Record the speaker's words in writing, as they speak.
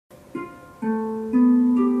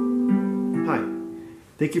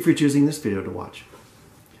Thank you for choosing this video to watch.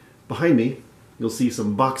 Behind me, you'll see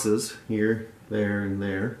some boxes here, there, and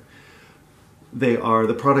there. They are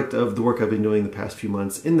the product of the work I've been doing the past few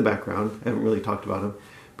months in the background. I haven't really talked about them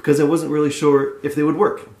because I wasn't really sure if they would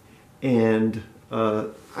work. And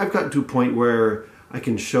I've gotten to a point where I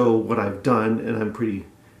can show what I've done and I'm pretty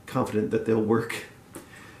confident that they'll work.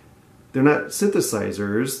 They're not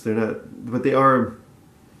synthesizers, but they are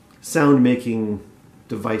sound making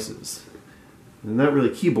devices. They're not really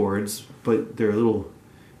keyboards, but they're little,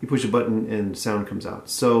 you push a button and sound comes out.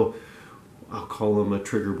 So I'll call them a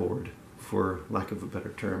trigger board, for lack of a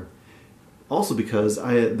better term. Also because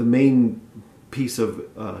the main piece of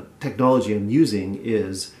technology I'm using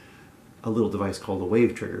is a little device called a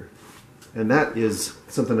wave trigger. And that is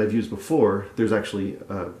something I've used before. There's actually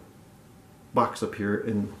a box up here,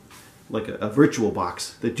 in like a virtual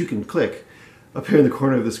box that you can click up here in the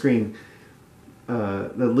corner of the screen.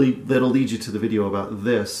 That'll lead you to the video about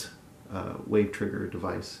this wave trigger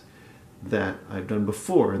device that I've done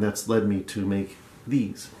before, and that's led me to make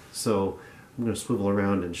these. So I'm going to swivel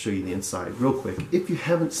around and show you the inside real quick. If you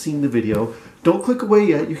haven't seen the video, don't click away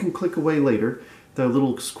yet. You can click away later. The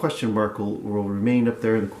little question mark will remain up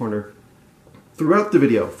there in the corner throughout the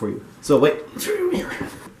video for you. So wait,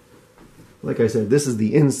 like I said, this is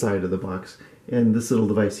the inside of the box, and this little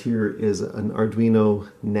device here is an Arduino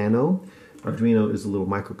Nano. Arduino is a little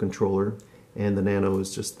microcontroller, and the Nano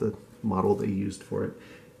is just the model they used for it.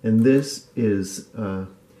 And this is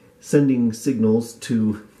sending signals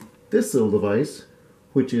to this little device,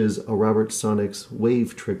 which is a Robertsonics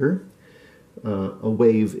wave trigger. A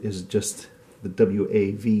wave is just the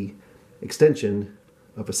WAV extension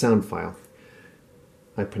of a sound file.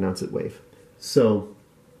 I pronounce it wave. So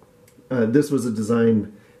this was a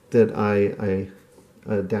design that I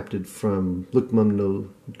adapted from Look Mum No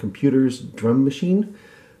Computer's drum machine.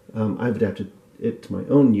 I've adapted it to my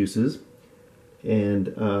own uses,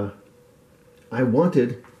 and I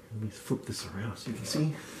wanted, let me flip this around so you can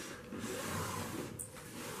see.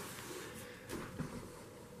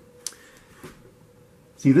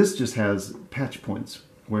 See, this just has patch points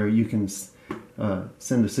where you can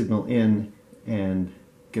send a signal in and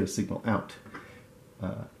get a signal out.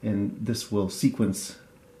 And this will sequence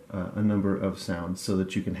a number of sounds so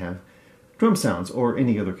that you can have drum sounds or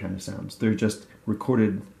any other kind of sounds. They're just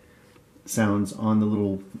recorded sounds on the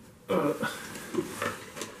little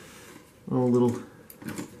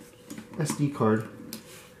SD card,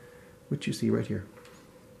 which you see right here.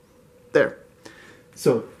 There.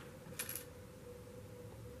 So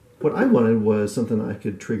what I wanted was something I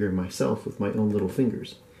could trigger myself with my own little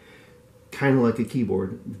fingers. Kind of like a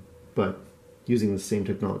keyboard, but using the same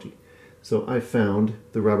technology. So I found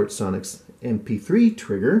the Robertsonics MP3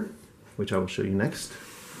 trigger, which I will show you next.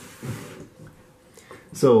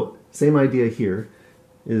 So same idea here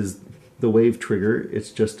is the wave trigger.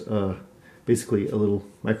 It's just basically a little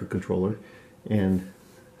microcontroller, and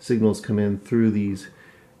signals come in through these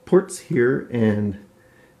ports here and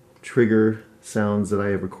trigger sounds that I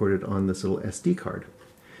have recorded on this little SD card.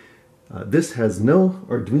 This has no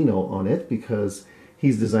Arduino on it because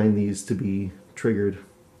he's designed these to be triggered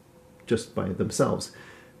just by themselves.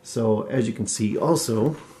 So as you can see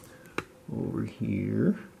also over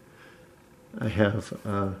here, I have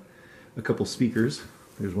a couple speakers.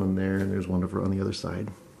 There's one there and there's one over on the other side.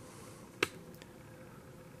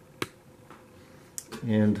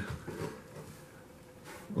 And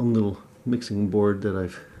a little mixing board that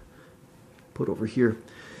I've put over here.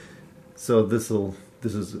 So this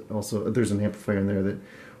is also, there's an amplifier in there that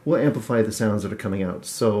will amplify the sounds that are coming out.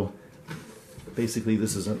 So basically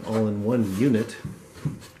this is an all-in-one unit.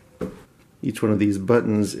 Each one of these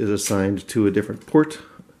buttons is assigned to a different port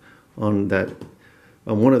on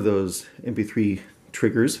one of those MP3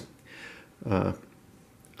 triggers.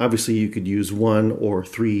 Obviously you could use one or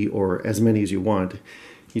three or as many as you want.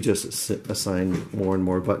 You just assign more and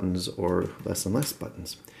more buttons or less and less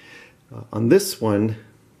buttons. On this one,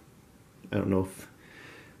 I don't know if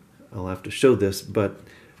I'll have to show this, but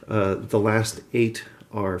the last 8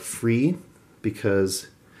 are free because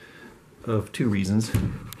of 2 reasons.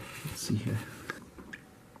 Let's see here.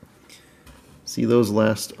 See, those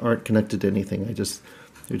last aren't connected to anything.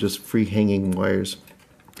 They're just free hanging wires.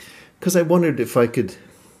 Because I wondered if I could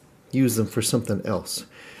use them for something else.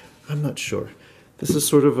 I'm not sure. This is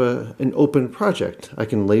sort of an open project. I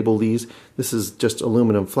can label these. This is just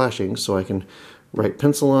aluminum flashing, so I can write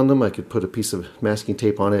pencil on them. I could put a piece of masking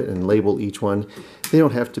tape on it and label each one. They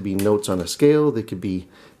don't have to be notes on a scale. They could be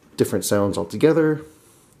different sounds altogether.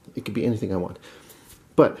 It could be anything I want.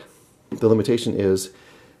 But the limitation is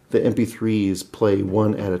the MP3s play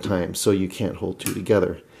one at a time, so you can't hold 2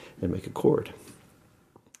 together and make a chord.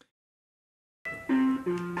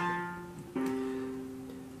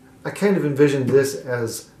 kind of envisioned this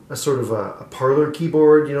as a sort of a parlor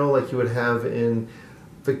keyboard, you know, like you would have in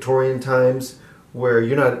Victorian times, where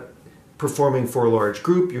you're not performing for a large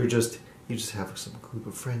group, you just have some group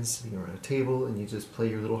of friends sitting around a table and you just play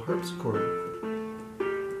your little harpsichord.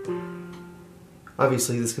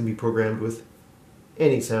 Obviously this can be programmed with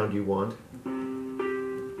any sound you want.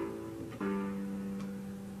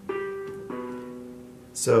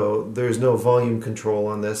 So there's no volume control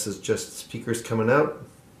on this, it's just speakers coming out,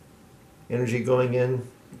 energy going in,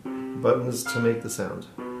 buttons to make the sound.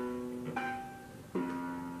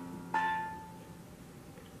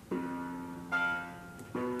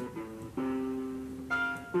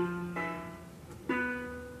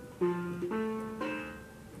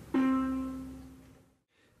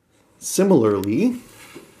 Similarly,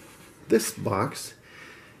 this box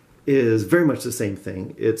is very much the same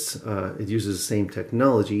thing. It uses the same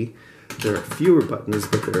technology. There are fewer buttons,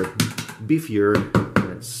 but they're beefier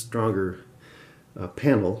and it's stronger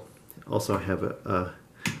panel. Also, I have a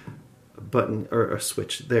button or a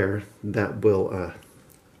switch there that will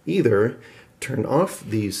either turn off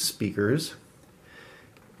these speakers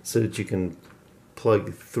so that you can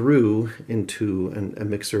plug through into a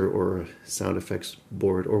mixer or a sound effects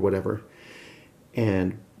board or whatever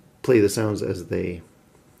and play the sounds as they,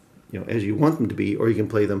 you know, as you want them to be, or you can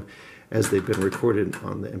play them as they've been recorded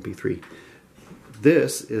on the MP3.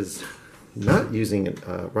 This is not using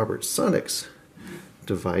Robert Sonic's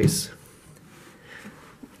device.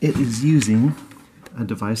 It is using a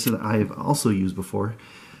device that I've also used before.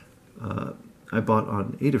 I bought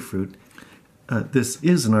on Adafruit. This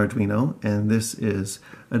is an Arduino, and this is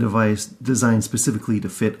a device designed specifically to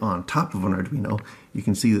fit on top of an Arduino. You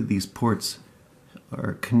can see that these ports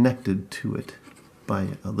are connected to it by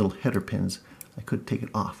little header pins. I could take it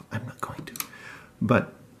off. I'm not going to.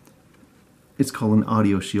 But it's called an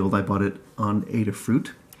audio shield. I bought it on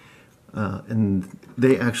Adafruit. And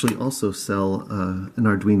they actually also sell an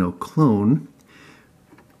Arduino clone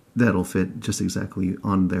that'll fit just exactly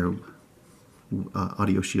on their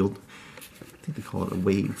audio shield. I think they call it a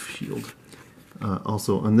wave shield.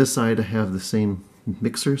 Also on this side I have the same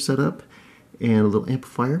mixer set up and a little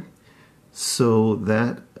amplifier so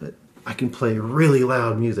that I can play really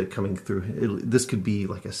loud music coming through. This could be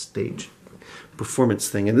like a stage performance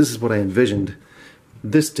thing, and this is what I envisioned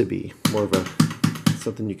this to be, more of a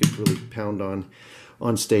something you could really pound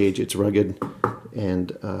on stage. It's rugged,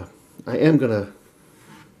 and I am gonna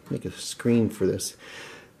make a screen for this.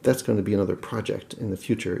 That's going to be another project in the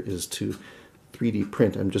future, is to 3D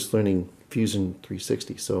print. I'm just learning Fusion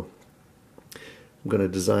 360, so I'm going to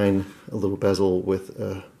design a little bezel with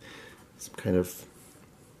some kind of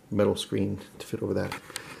metal screen to fit over that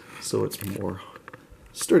so it's more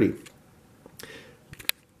sturdy.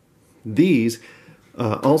 These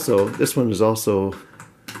also, this one is also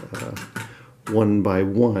 1 by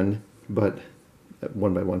 1, but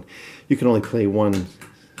 1 by 1. You can only play one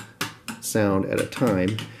sound at a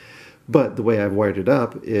time, but the way I've wired it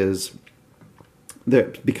up is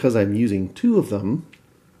that because I'm using two of them,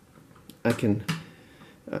 I can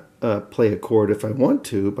play a chord if I want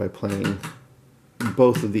to by playing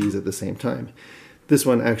both of these at the same time. This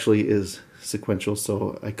one actually is sequential,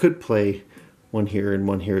 so I could play one here and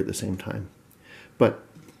one here at the same time, but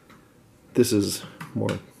this is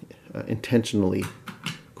more intentionally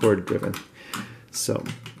chord driven. So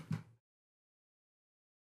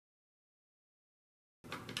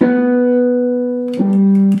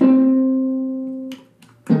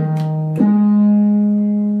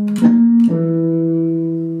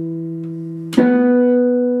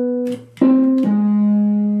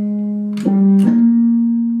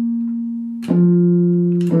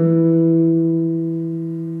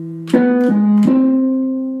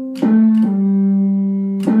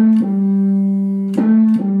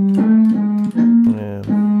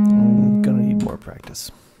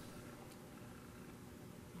practice.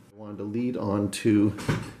 I wanted to lead on to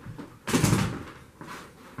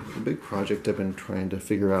a big project I've been trying to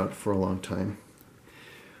figure out for a long time,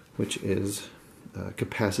 which is a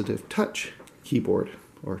capacitive touch keyboard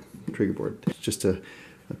or trigger board. It's just a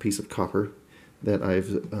piece of copper that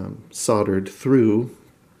I've soldered through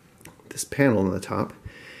this panel on the top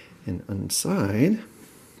and inside.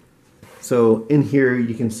 So in here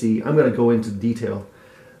you can see, I'm going to go into detail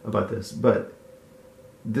about this, but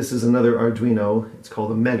this is another Arduino. It's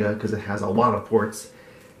called a Mega because it has a lot of ports,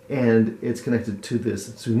 and it's connected to this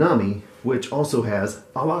Tsunami, which also has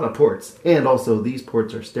a lot of ports, and also these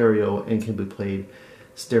ports are stereo and can be played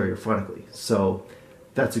stereophonically. So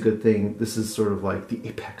that's a good thing. This is sort of like the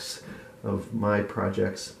apex of my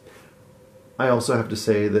projects. I also have to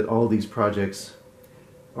say that all these projects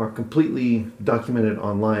are completely documented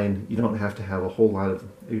online. You don't have to have a whole lot of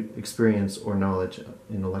experience or knowledge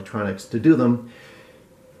in electronics to do them.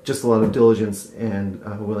 Just a lot of diligence and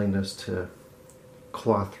willingness to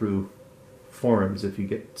claw through forums if you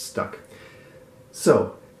get stuck.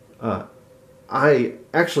 So I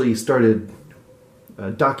actually started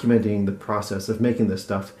documenting the process of making this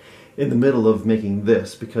stuff in the middle of making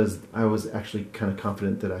this, because I was actually kind of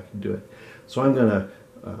confident that I could do it. So I'm going to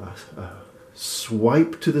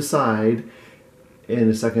swipe to the side in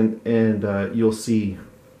a second, and you'll see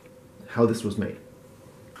how this was made.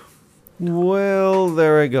 Well,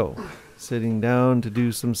 there I go, sitting down to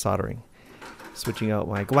do some soldering. Switching out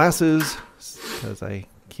my glasses because I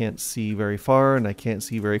can't see very far and I can't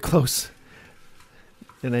see very close.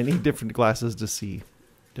 And I need different glasses to see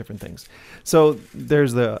different things. So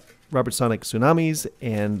there's the Robert Sonic Tsunamis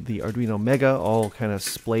and the Arduino Mega all kind of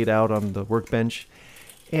splayed out on the workbench.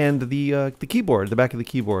 And the keyboard, the back of the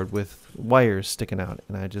keyboard with wires sticking out.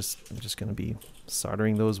 And I'm just going to be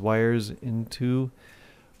soldering those wires into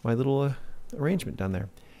my little arrangement down there.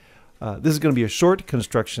 This is going to be a short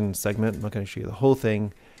construction segment. I'm not going to show you the whole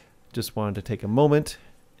thing. Just wanted to take a moment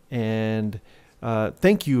and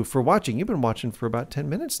thank you for watching. You've been watching for about 10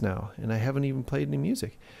 minutes now, and I haven't even played any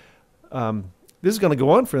music. This is going to go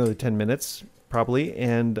on for another 10 minutes, probably,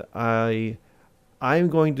 and I'm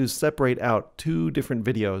going to separate out 2 different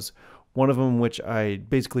videos. One of them which I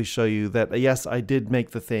basically show you that, yes, I did make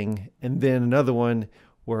the thing, and then another one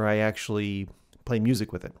where I actually play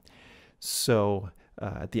music with it. So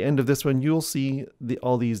at the end of this one, you'll see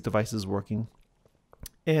all these devices working.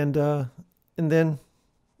 And then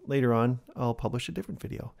later on, I'll publish a different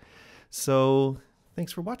video. So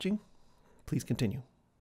thanks for watching. Please continue.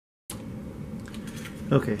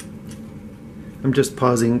 Okay. I'm just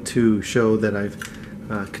pausing to show that I've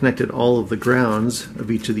connected all of the grounds of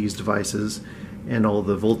each of these devices and all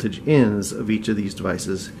the voltage ins of each of these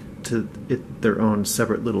devices to their own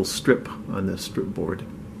separate little strip on this strip board.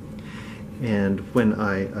 And when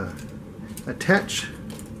I attach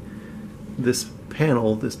this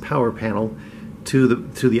panel, this power panel, to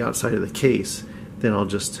the outside of the case, then I'll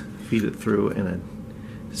just feed it through and I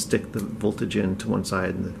stick the voltage in to one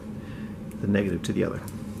side and the negative to the other.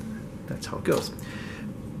 That's how it goes.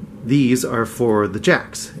 These are for the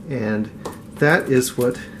jacks, and that is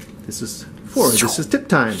what this is for. This is tip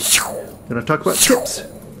time. I'm going to talk about tips.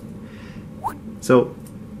 So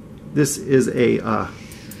this is a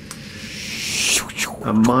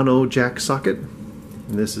mono jack socket,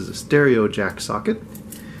 and this is a stereo jack socket.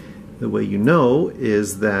 The way you know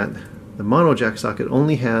is that the mono jack socket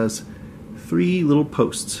only has 3 little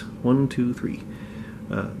posts. 1, 2, 3.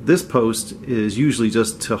 This post is usually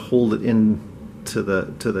just to hold it in to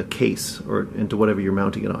the case or into whatever you're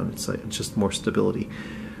mounting it on. It's just more stability.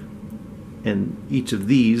 And each of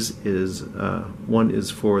these is one is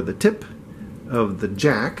for the tip of the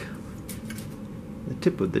jack. The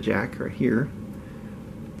tip of the jack right here.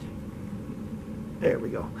 There we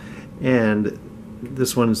go. And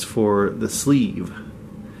this one's for the sleeve.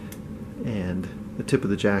 And the tip of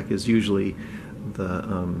the jack is usually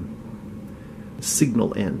the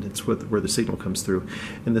signal end. It's where the signal comes through.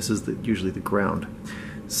 And this is usually the ground.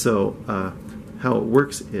 So how it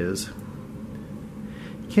works is,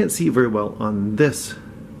 you can't see very well on this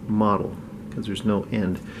model because there's no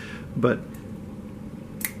end. But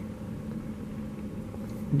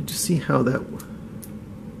you just see how that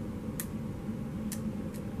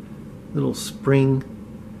little spring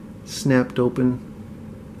snapped open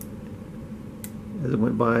as it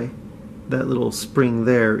went by. That little spring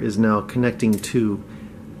there is now connecting to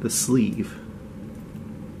the sleeve,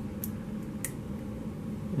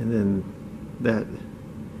 and then that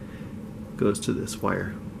goes to this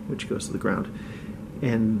wire, which goes to the ground.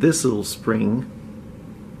 And this little spring,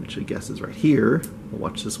 which I guess is right here, we'll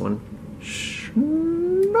watch this one,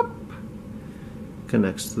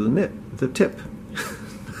 connects to the tip.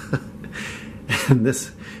 And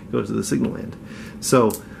this goes to the signal end.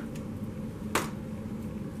 So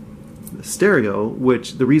the stereo,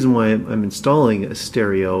 which the reason why I'm installing a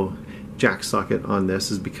stereo jack socket on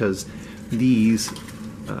this is because these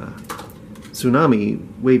Tsunami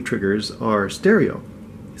wave triggers are stereo,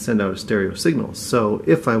 send out a stereo signal. So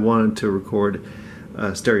if I wanted to record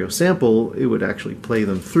a stereo sample, it would actually play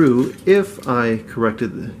them through if I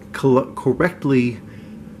correctly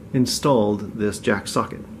installed this jack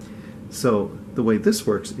socket. So the way this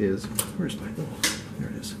works is, where's my little, there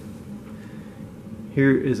it is.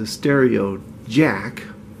 Here is a stereo jack,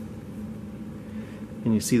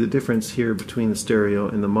 and you see the difference here between the stereo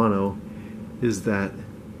and the mono is that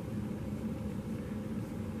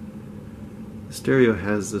The stereo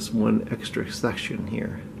has this one extra section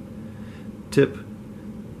here. Tip,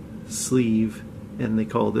 sleeve, and they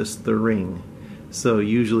call this the ring. So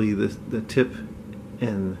usually the tip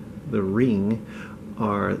and the ring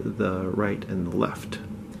are the right and the left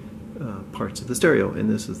parts of the stereo, and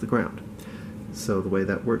this is the ground. So the way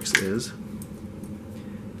that works is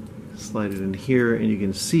slide it in here, and you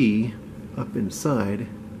can see up inside,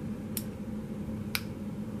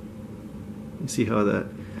 you see how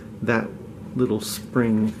that little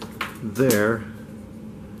spring there,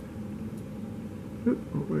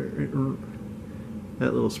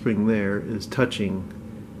 that little spring there is touching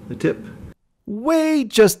the tip. Wait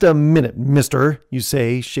just a minute, mister, you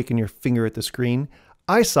say, shaking your finger at the screen.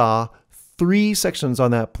 I saw 3 sections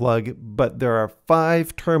on that plug, but there are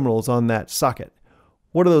 5 terminals on that socket.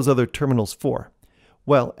 What are those other terminals for?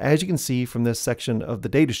 Well, as you can see from this section of the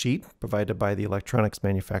datasheet provided by the electronics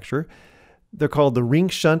manufacturer, they're called the ring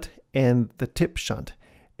shunt and the tip shunt.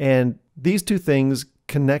 And these 2 things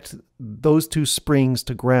connect those 2 springs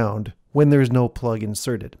to ground when there's no plug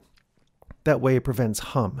inserted. That way it prevents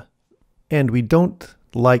hum. And we don't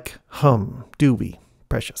like hum, do we,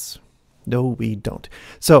 precious? No, we don't.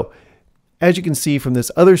 So, as you can see from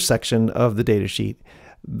this other section of the datasheet,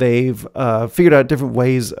 they've figured out different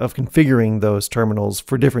ways of configuring those terminals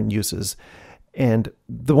for different uses. And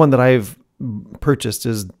the one that I've purchased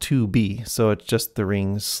is 2B, so it's just the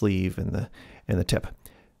ring, sleeve, and the tip.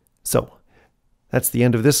 So, that's the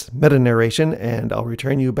end of this meta narration, and I'll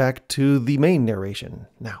return you back to the main narration.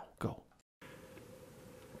 Now, go.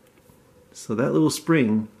 So that little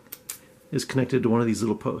spring is connected to one of these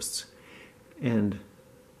little posts. And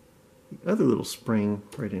the other little spring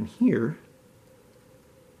right in here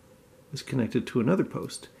is connected to another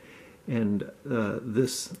post. And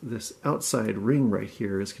this outside ring right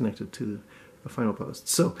here is connected to the final post.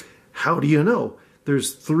 So how do you know?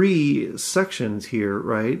 There's 3 sections here,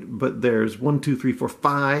 right? But there's 1, 2, 3, 4,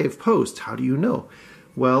 5 posts. How do you know?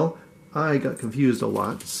 Well, I got confused a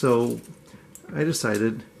lot, so I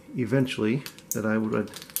decided eventually that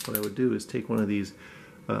what I would do is take one of these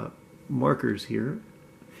markers here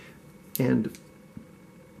and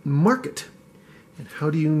mark it. And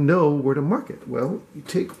how do you know where to mark it? Well, you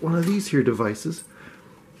take one of these here devices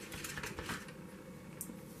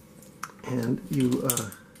and you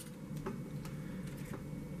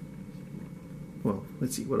well,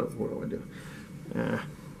 let's see, what do I do?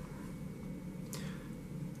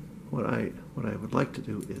 What I would like to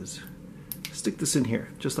do is stick this in here,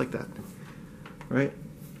 just like that, right?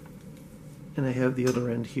 And I have the other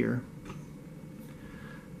end here.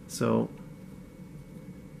 So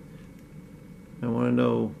I want to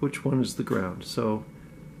know which one is the ground. So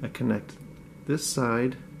I connect this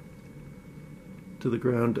side to the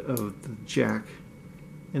ground of the jack,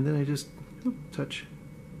 and then I just touch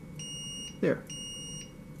there.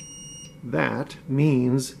 That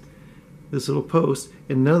means this little post,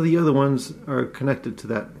 and none of the other ones are connected to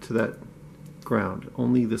that ground,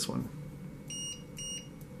 only this one.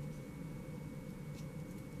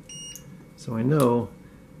 So I know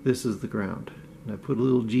this is the ground, and I put a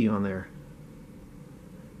little G on there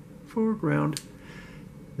for ground.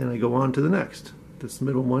 Then I go on to the next, this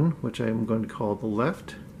middle one, which I am going to call the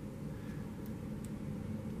left.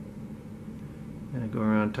 And I go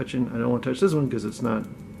around touching. I don't want to touch this one because it's not,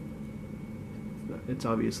 it's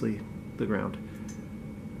obviously the ground.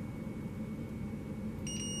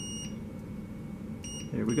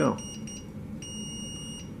 There we go.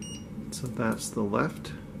 So that's the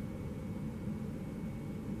left.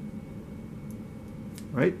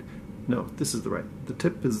 Right? No, this is the right. The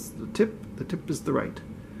tip is the tip is the right.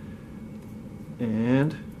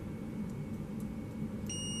 And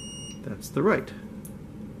that's the right.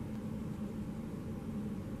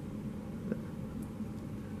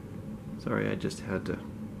 Sorry, I just had to,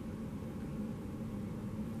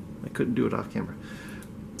 I couldn't do it off camera.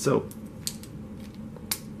 So,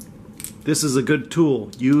 this is a good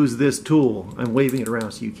tool. Use this tool. I'm waving it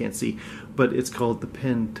around so you can't see, but it's called the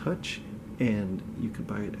Pen Touch, and you can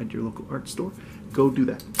buy it at your local art store. Go do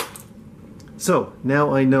that. So,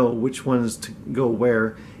 now I know which ones to go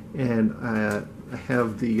where, and I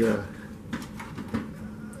have the,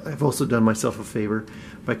 I've also done myself a favor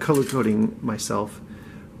by color coding myself.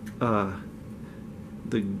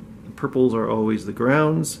 The purples are always the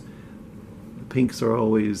grounds, the pinks are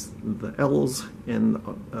always the L's, and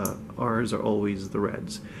R's are always the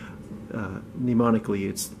reds. Mnemonically,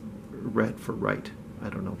 it's red for right. I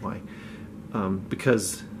don't know why.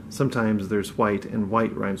 Because sometimes there's white, and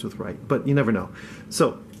white rhymes with right, but you never know.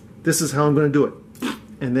 So, this is how I'm going to do it.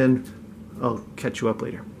 And then I'll catch you up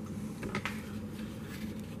later.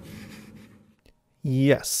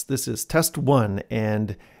 Yes, this is test one,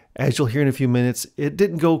 and as you'll hear in a few minutes, it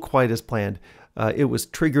didn't go quite as planned. It was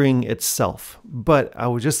triggering itself, but I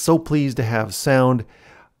was just so pleased to have sound,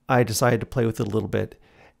 I decided to play with it a little bit.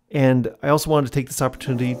 And I also wanted to take this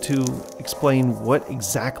opportunity to explain what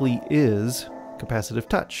exactly is capacitive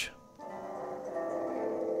touch.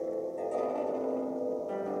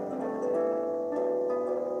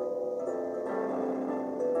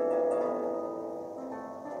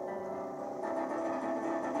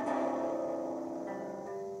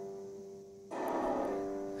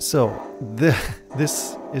 So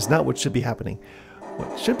this is not what should be happening.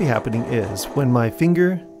 What should be happening is when my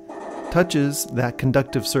finger touches that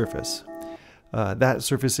conductive surface, that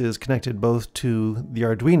surface is connected both to the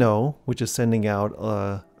Arduino, which is sending out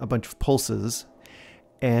a bunch of pulses,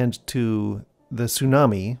 and to the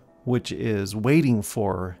Tsunami, which is waiting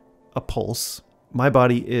for a pulse. My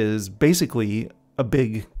body is basically a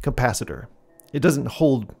big capacitor. It doesn't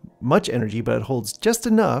hold much energy, but it holds just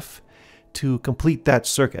enough to complete that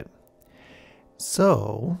circuit.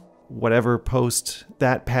 So whatever post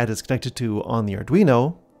that pad is connected to on the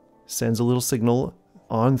Arduino sends a little signal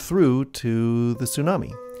on through to the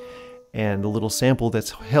Tsunami. And the little sample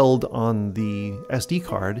that's held on the SD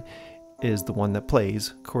card is the one that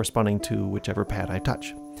plays, corresponding to whichever pad I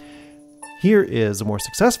touch. Here is a more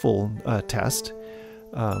successful test.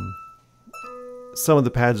 Some of the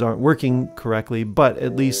pads aren't working correctly, but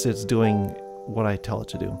at least it's doing what I tell it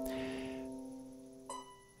to do.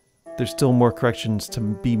 There's still more corrections to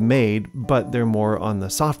be made, but they're more on the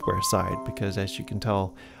software side because, as you can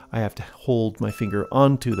tell, I have to hold my finger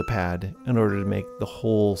onto the pad in order to make the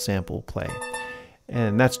whole sample play.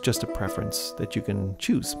 And that's just a preference that you can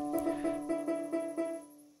choose.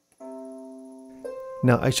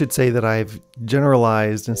 Now, I should say that I've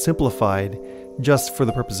generalized and simplified just for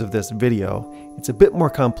the purpose of this video. It's a bit more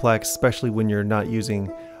complex, especially when you're not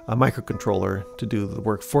using a microcontroller to do the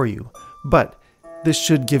work for you. But this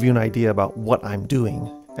should give you an idea about what I'm doing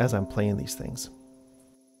as I'm playing these things.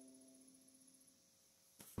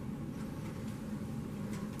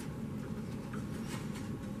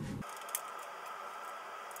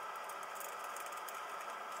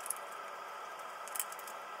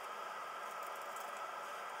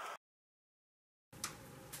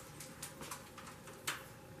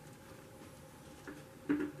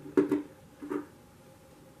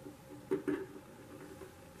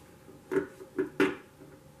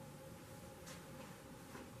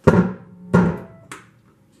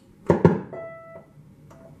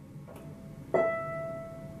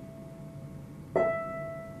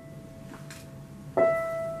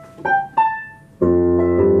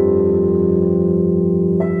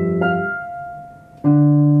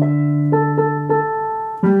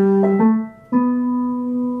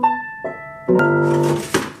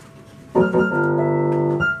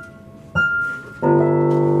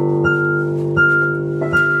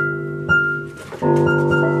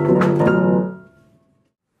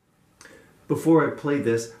 Before I play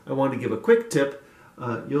this, I want to give a quick tip.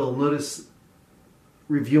 You'll notice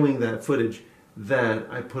reviewing that footage that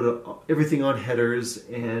I put everything on headers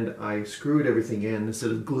and I screwed everything in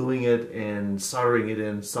instead of gluing it and soldering it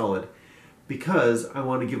in solid, because I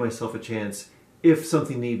want to give myself a chance, if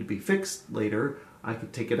something needed to be fixed later, I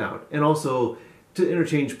could take it out, and also to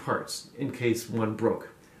interchange parts in case one broke.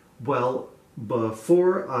 Well,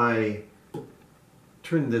 before I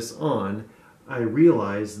turned this on, I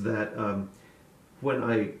realized that when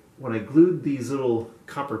I glued these little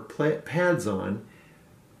copper pads on,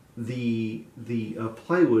 the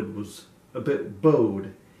plywood was a bit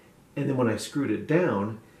bowed, and then when I screwed it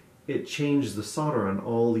down, it changed the solder on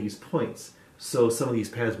all these points, so some of these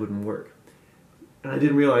pads wouldn't work. And I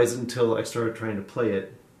didn't realize it until I started trying to play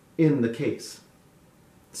it in the case.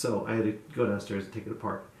 So I had to go downstairs and take it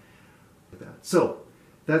apart like that. So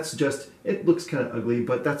that's just, it looks kind of ugly,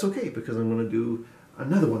 but that's okay because I'm going to do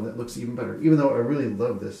another one that looks even better, even though I really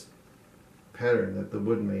love this pattern that the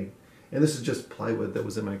wood made. And this is just plywood that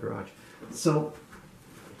was in my garage. So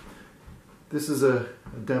this is a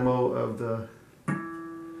demo of the